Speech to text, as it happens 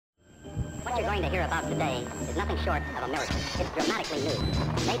you're going to hear about today is nothing short of a miracle. It's dramatically new,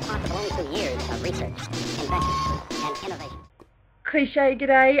 made possible only through years of research, invention, and innovation. Cliché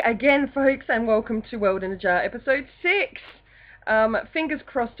G'day again, folks, and welcome to World in a Jar, episode 6. Fingers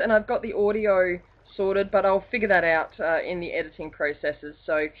crossed, and I've got the audio sorted, but I'll figure that out in the editing processes.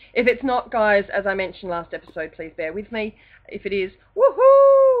 So if it's not, guys, as I mentioned last episode, please bear with me. If it is,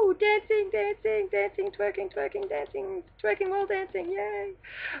 woohoo! Dancing, dancing, dancing, twerking, twerking, dancing, twerking while dancing, yay!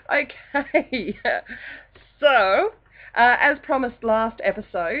 Okay, so as promised last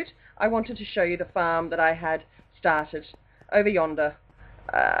episode, I wanted to show you the farm that I had started over yonder.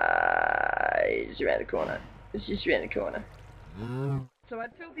 It's around the corner. It's just around the corner. So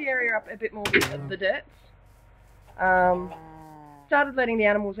I'd filled the area up a bit more with the dirt. Started letting the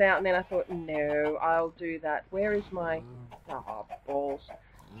animals out, and then I thought, no, I'll do that. Where is my... Oh, balls.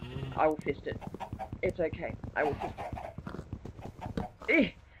 I will fist it. It's okay. I will fist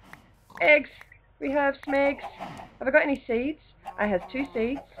it. Eggs. We have some eggs. Have I got any seeds? I have 2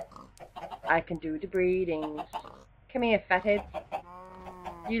 seeds. I can do the breedings. Come here, fathead.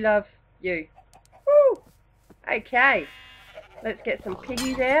 You love you. Woo! Okay. Let's get some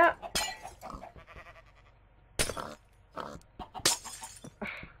piggies out.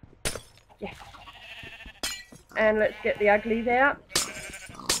 Yes. And let's get the uglies out.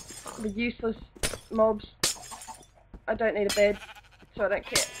 The useless mobs. I don't need a bed, so I don't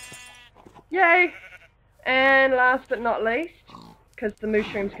care. Yay! And last but not least, because the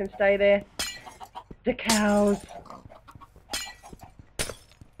mushrooms can stay there, the cows.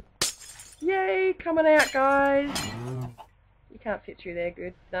 Yay! Coming out, guys. You can't fit through there,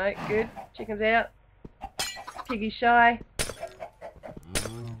 good. No, good. Chicken's out. Piggy shy.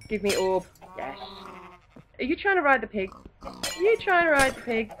 Give me orb. Yes. Are you trying to ride the pig? Are you trying to ride the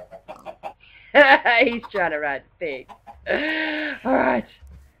pig? He's trying to ride the pig. Alright.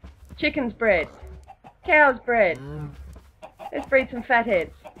 Chicken's bred. Cow's bred. Let's breed some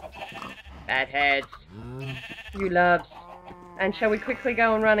fatheads. Fatheads. You loves. And shall we quickly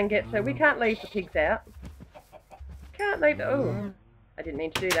go and run and get... So we can't leave the pigs out. Can't leave the... Oh. I didn't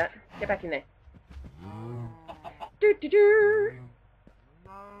mean to do that. Get back in there. Doo-doo-doo.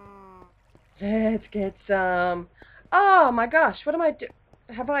 Let's get some... Oh my gosh, what am I doing?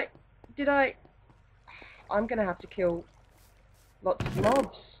 I'm going to have to kill lots of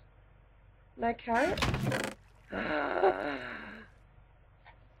mobs. No carrot?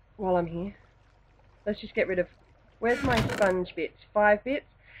 While I'm here. Let's just get rid of... Where's my sponge bits? 5 bits?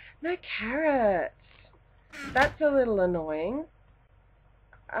 No carrots. That's a little annoying.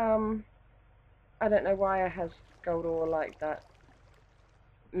 I don't know why I has gold ore like that.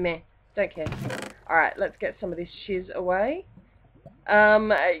 Meh. Don't care. Alright, let's get some of this shiz away.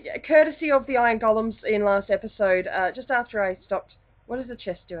 Courtesy of the iron golems in last episode, just after I stopped... What is the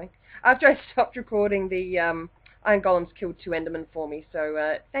chest doing? After I stopped recording, the iron golems killed 2 endermen for me.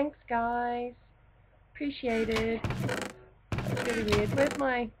 So, thanks, guys. Appreciated. That's really weird. Where's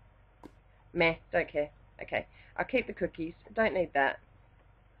my... Meh. Don't care. Okay. I'll keep the cookies. Don't need that.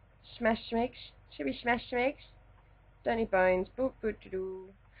 Smash smacks. Should we smash smacks? Don't need bones. Boop, boop, doo, doo.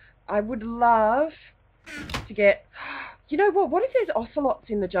 I would love to get... You know what? What if there's ocelots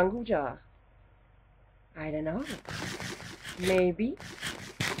in the jungle jar? I don't know. Maybe.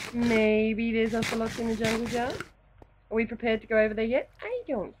 Maybe there's ocelots in the jungle jar. Are we prepared to go over there yet? I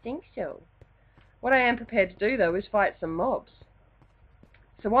don't think so. What I am prepared to do, though, is fight some mobs.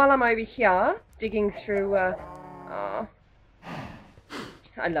 So while I'm over here, digging through... I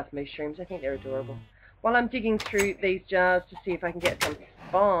love mushrooms. I think they're adorable. While I'm digging through these jars to see if I can get some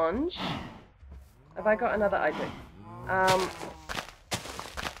sponge... Have I got another? I do.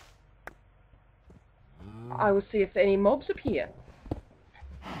 I will see if any mobs appear.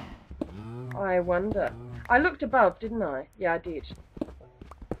 I wonder. I looked above, didn't I? Yeah, I did.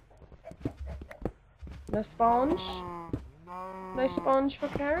 No sponge? No sponge for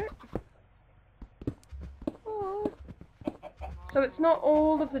carrot? Oh. So it's not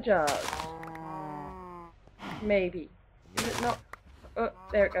all of the jars. Maybe. Is it not? Oh,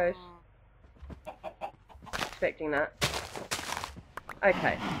 there it goes. Expecting that.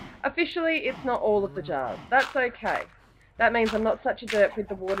 Okay. Officially, it's not all of the jars. That's okay. That means I'm not such a derp with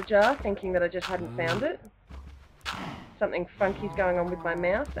the water jar, thinking that I just hadn't found it. Something funky's going on with my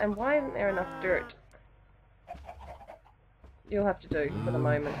mouse, and why isn't there enough dirt? You'll have to do for the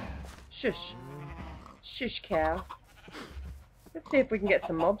moment. Shush. Shush, cow. Let's see if we can get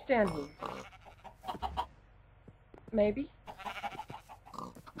some mobs down here. Maybe.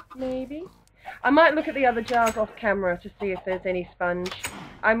 Maybe. I might look at the other jars off camera to see if there's any sponge.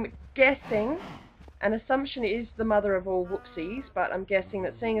 I'm guessing An assumption is the mother of all whoopsies, but I'm guessing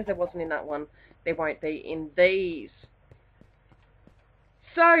that seeing as there wasn't in that one, there won't be in these.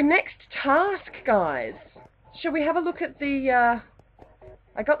 So, next task, guys. Shall we have a look at the,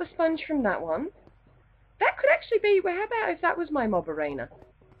 I got the sponge from that one. That could actually be, well, how about if that was my mob arena?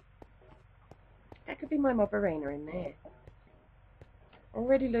 That could be my mob arena in there.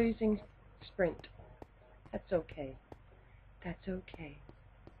 Already losing sprint. That's okay. That's okay.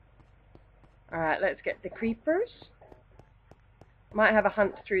 Alright, let's get the creepers. Might have a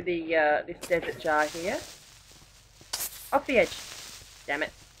hunt through the this desert jar here. Off the edge. Damn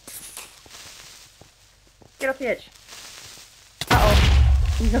it. Get off the edge.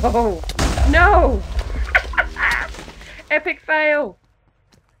 Uh-oh. No! No! Epic fail!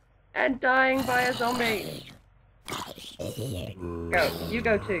 And dying by a zombie. Go. You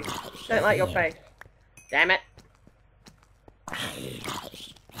go too. Don't like your face. Damn it.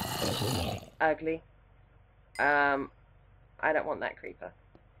 Ugly. I don't want that creeper.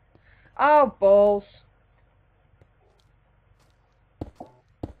 Oh, balls.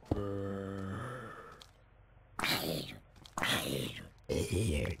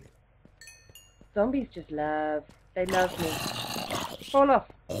 Zombies just love. They love me. Fall off.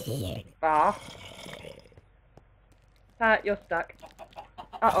 Ah. Pat, you're stuck.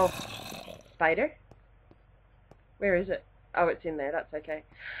 Uh-oh. Spider? Where is it? Oh, it's in there. That's okay.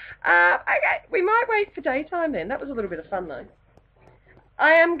 Okay, we might wait for daytime then. That was a little bit of fun, though.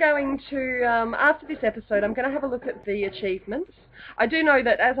 I am going to, after this episode, I'm going to have a look at the achievements. I do know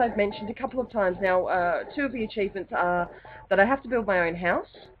that, as I've mentioned a couple of times now, 2 of the achievements are that I have to build my own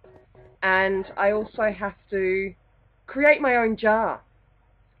house, and I also have to create my own jar.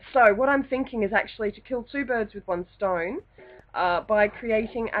 So, what I'm thinking is actually to kill 2 birds with 1 stone by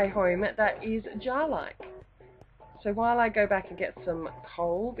creating a home that is jar-like. So while I go back and get some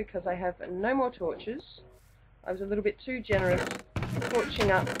coal, because I have no more torches, I was a little bit too generous torching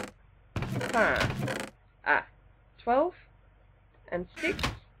up 12 and sticks.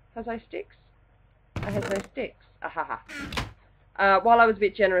 Has I sticks? I have no sticks. Ahaha. While I was a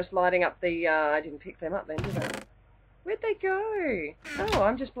bit generous lighting up the, I didn't pick them up then, did I? Where'd they go? Oh,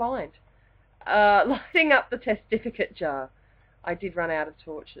 I'm just blind. Lighting up the testificate jar. I did run out of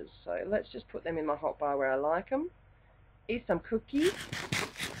torches, so let's just put them in my hotbar where I like them. Eat some cookies.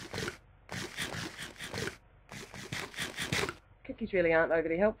 Cookies really aren't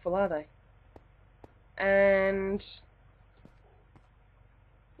overly helpful, are they? And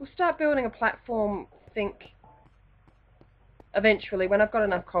we'll start building a platform, eventually, when I've got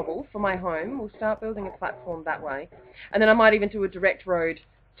enough cobble for my home, we'll start building a platform that way. And then I might even do a direct road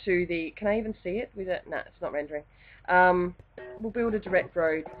to the... Can I even see it with it? Nah, it's not rendering. We'll build a direct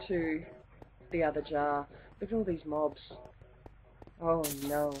road to the other jar. Look at all these mobs. Oh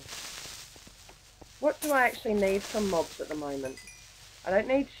no. What do I actually need from mobs at the moment? I don't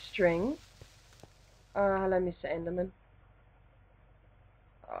need string. Oh, hello, Mr. Enderman.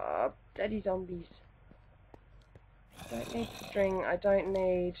 Oh, daddy zombies. I don't need string. I don't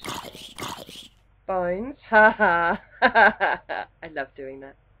need bones. Haha. I love doing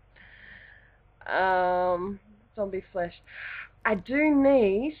that. Zombie flesh. I do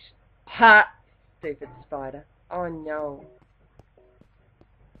need... Ha! Stupid spider. Oh no.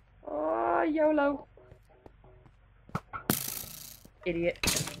 Oh, YOLO. Idiot.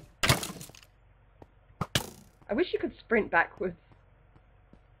 I wish you could sprint backwards.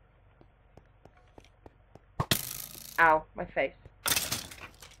 Ow, my face.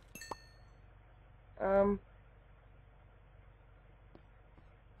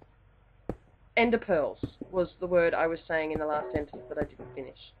 Ender pearls was the word I was saying in the last sentence that I didn't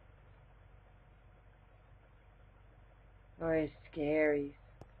finish. Oh, scary.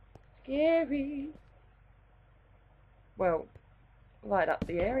 Scary. Well, light up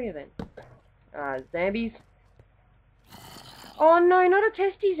the area then. Zombies. Oh no, not a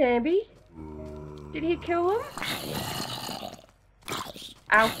testy zombie. Did he kill him?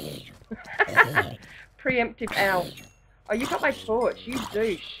 Ow. Preemptive ow. Oh, you got my torch, you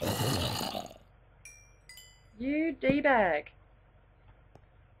douche. You D-bag.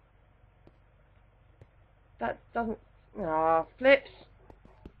 That doesn't... Aw, flips.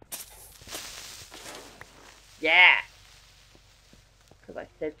 Yeah. Because I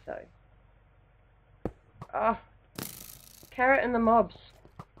said so. Oh. Carrot and the mobs.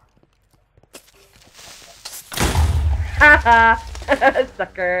 Haha.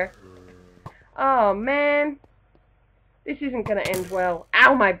 Sucker. Oh, man. This isn't going to end well.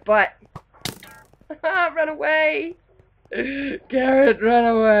 Ow, my butt. Run away. Carrot, run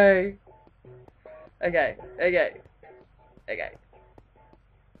away. Okay.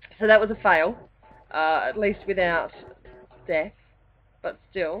 So that was a fail. at least without death, but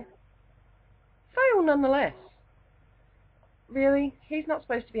still. Fail nonetheless. Really? He's not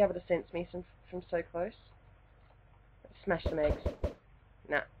supposed to be able to sense me from so close. Smash some eggs.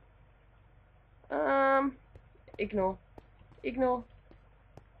 Nah. Ignore. Ignore.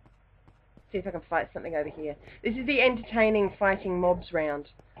 See if I can fight something over here. This is the entertaining fighting mobs round.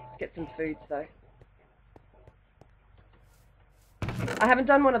 Let's get some foods though. I haven't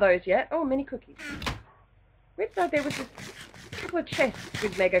done one of those yet. Oh, mini cookies. Where did there was a couple of chests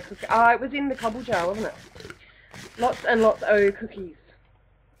with mega cookies. Ah, it was in the cobble jar, wasn't it? Lots and lots of cookies.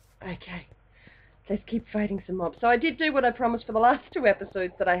 Okay. Let's keep fighting some mobs. So I did do what I promised for the last 2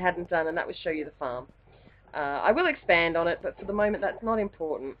 episodes that I hadn't done, and that was show you the farm. I will expand on it, but for the moment that's not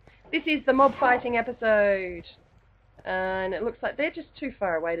important. This is the mob fighting episode. And it looks like they're just too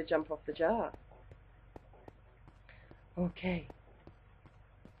far away to jump off the jar. Okay.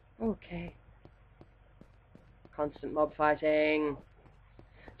 Okay. Constant mob fighting.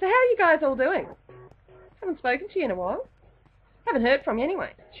 So how are you guys all doing? Haven't spoken to you in a while. Haven't heard from you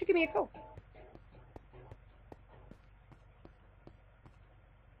anyway. Should give me a call.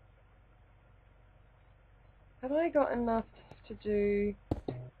 Have I got enough to do...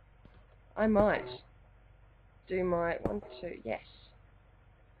 I might do my 1, 2, yes.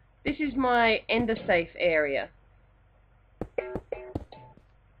 This is my ender safe area.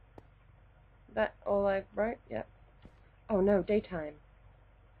 That all I wrote? Yep. Oh no, daytime.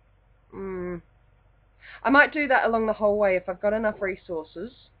 I might do that along the whole way if I've got enough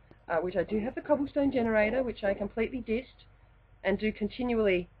resources, which I do have the cobblestone generator, which I completely dissed, and do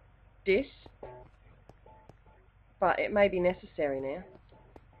continually diss. But it may be necessary now.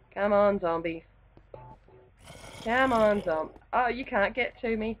 Come on, zombie. Come on, zombie. Oh, you can't get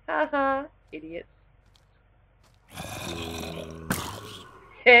to me. Haha, idiots.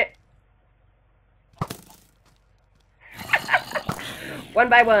 Hit. One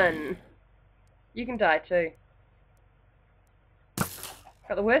by one. You can die too.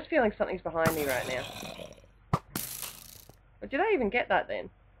 Got the worst feeling something's behind me right now. But did I even get that then?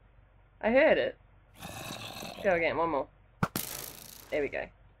 I heard it. Let's go again, one more. There we go.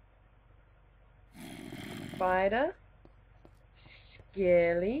 Spider.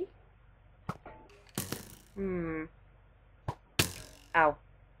 Scaly. Ow.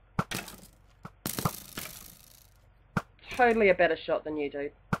 Totally a better shot than you,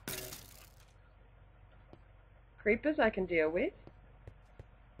 dude. Creepers I can deal with.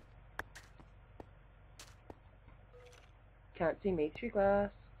 Can't see me through glass.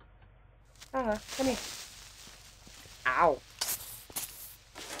 Haha, come here. Ow.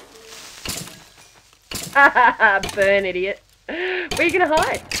 Haha, burn, idiot. Where are you gonna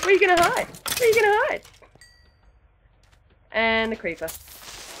hide? Where are you gonna hide? Where are you gonna hide? And the creeper.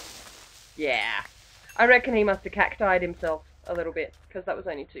 Yeah. I reckon he must have cactied himself a little bit, because that was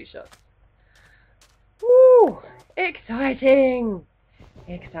only 2 shots. Woo! Exciting!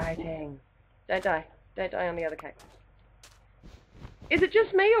 Exciting. Don't die. Don't die on the other cactus. Is it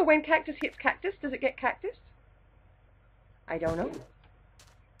just me, or when cactus hits cactus, does it get cactus? I don't know.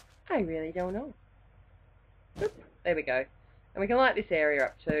 I really don't know. Oop, there we go. And we can light this area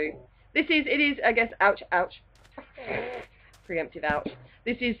up too. It is, I guess, ouch, ouch. Preemptive ouch.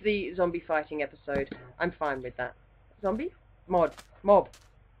 This is the zombie fighting episode. I'm fine with that. Zombie? Mob.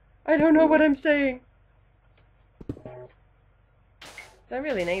 I don't know what I'm saying. Don't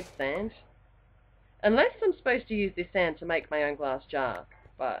really need sand. Unless I'm supposed to use this sand to make my own glass jar.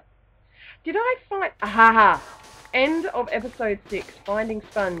 But did I find... Aha! End of episode 6. Finding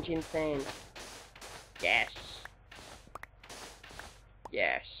sponge in sand. Yes.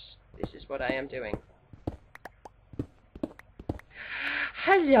 Yes. This is what I am doing.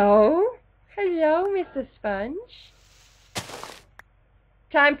 Hello? Hello, Mr. Sponge?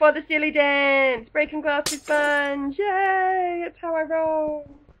 Time for the silly dance! Breaking glass with sponge! Yay! That's how I roll!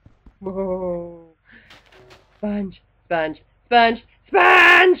 Whoa! Sponge! Sponge! Sponge!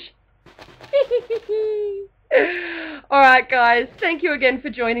 Sponge! Alright guys, thank you again for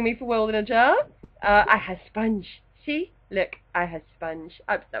joining me for World in a Jar. I have sponge. See? Look, I have sponge.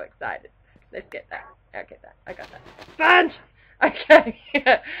 I'm so excited. Let's get that. I'll get that. I got that. Sponge! Okay.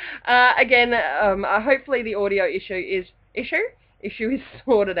 Again, hopefully the audio issue is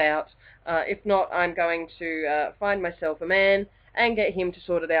sorted out. If not, I'm going to find myself a man and get him to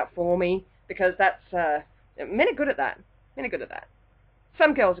sort it out for me, because that's men are good at that. Men are good at that.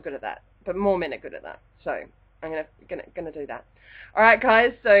 Some girls are good at that, but more men are good at that. So I'm gonna do that. All right,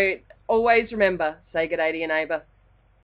 guys. So always remember, say good day to your neighbour.